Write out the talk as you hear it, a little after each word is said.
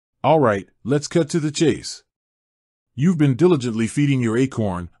Alright, let's cut to the chase. You've been diligently feeding your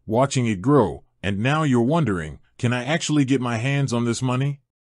acorn, watching it grow, and now you're wondering, can I actually get my hands on this money?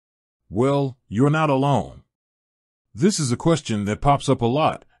 Well, you're not alone. This is a question that pops up a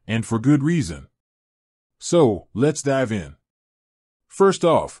lot, and for good reason. So, let's dive in. First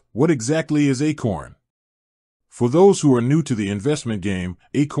off, what exactly is Acorn? For those who are new to the investment game,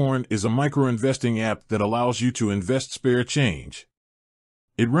 Acorn is a micro-investing app that allows you to invest spare change.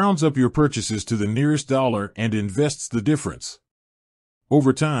 It rounds up your purchases to the nearest dollar and invests the difference.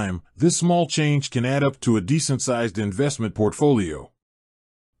 Over time, this small change can add up to a decent-sized investment portfolio.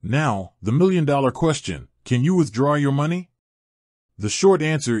 Now, the million-dollar question, can you withdraw your money? The short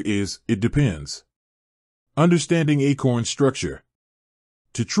answer is, it depends. Understanding Acorn's structure.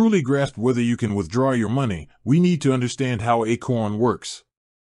 To truly grasp whether you can withdraw your money, we need to understand how Acorn works.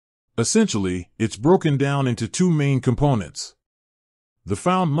 Essentially, it's broken down into two main components. The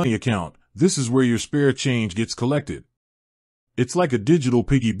found money account, this is where your spare change gets collected. It's like a digital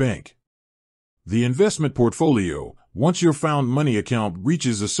piggy bank. The investment portfolio, once your found money account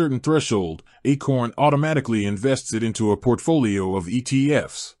reaches a certain threshold, Acorn automatically invests it into a portfolio of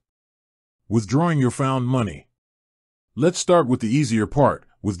ETFs. Withdrawing your found money. Let's start with the easier part,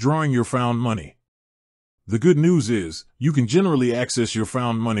 withdrawing your found money. The good news is, you can generally access your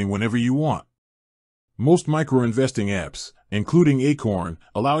found money whenever you want. Most micro-investing apps, including Acorn,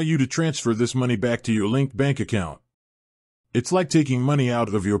 allow you to transfer this money back to your linked bank account. It's like taking money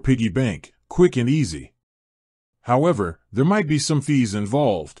out of your piggy bank, quick and easy. However, there might be some fees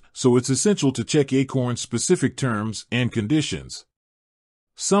involved, so it's essential to check Acorn's specific terms and conditions.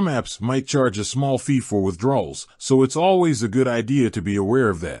 Some apps might charge a small fee for withdrawals, so it's always a good idea to be aware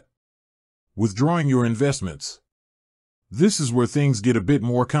of that. Withdrawing your investments. This is where things get a bit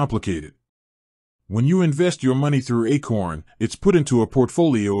more complicated. When you invest your money through Acorn, it's put into a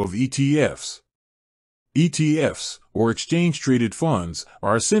portfolio of ETFs. ETFs, or exchange-traded funds,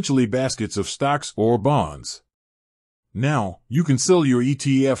 are essentially baskets of stocks or bonds. Now, you can sell your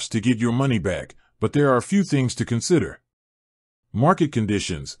ETFs to get your money back, but there are a few things to consider. Market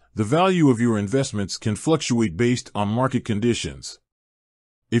conditions. The value of your investments can fluctuate based on market conditions.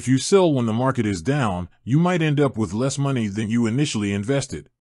 If you sell when the market is down, you might end up with less money than you initially invested.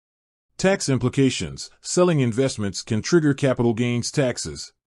 Tax implications. Selling investments can trigger capital gains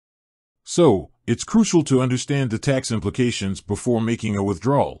taxes. So, it's crucial to understand the tax implications before making a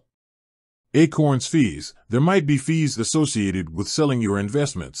withdrawal. Acorn's fees. There might be fees associated with selling your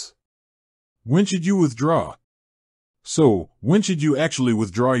investments. When should you withdraw? So, when should you actually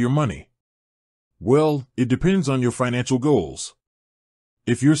withdraw your money? Well, it depends on your financial goals.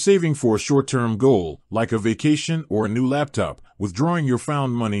 If you're saving for a short-term goal, like a vacation or a new laptop, withdrawing your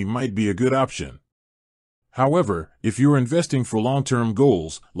found money might be a good option. However, if you're investing for long-term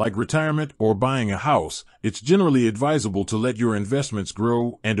goals, like retirement or buying a house, it's generally advisable to let your investments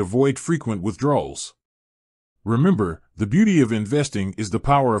grow and avoid frequent withdrawals. Remember, the beauty of investing is the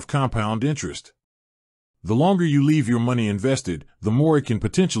power of compound interest. The longer you leave your money invested, the more it can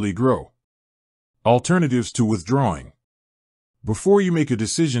potentially grow. Alternatives to withdrawing. Before you make a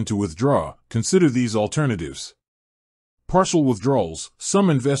decision to withdraw, consider these alternatives. Partial withdrawals.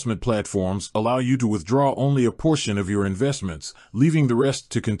 Some investment platforms allow you to withdraw only a portion of your investments, leaving the rest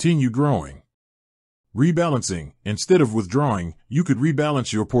to continue growing. Rebalancing. Instead of withdrawing, you could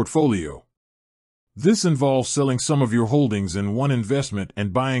rebalance your portfolio. This involves selling some of your holdings in one investment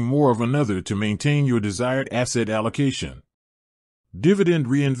and buying more of another to maintain your desired asset allocation. Dividend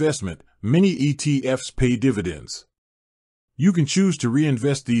reinvestment. Many ETFs pay dividends. You can choose to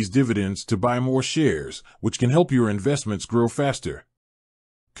reinvest these dividends to buy more shares, which can help your investments grow faster.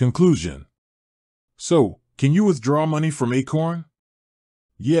 Conclusion. So, can you withdraw money from Acorn?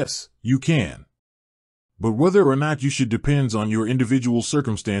 Yes, you can. But whether or not you should depends on your individual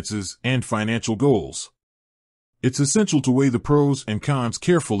circumstances and financial goals. It's essential to weigh the pros and cons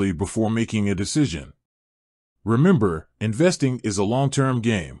carefully before making a decision. Remember, investing is a long-term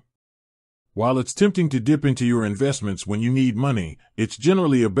game. While it's tempting to dip into your investments when you need money, it's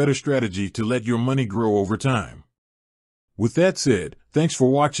generally a better strategy to let your money grow over time. With that said, thanks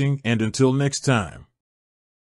for watching, and until next time.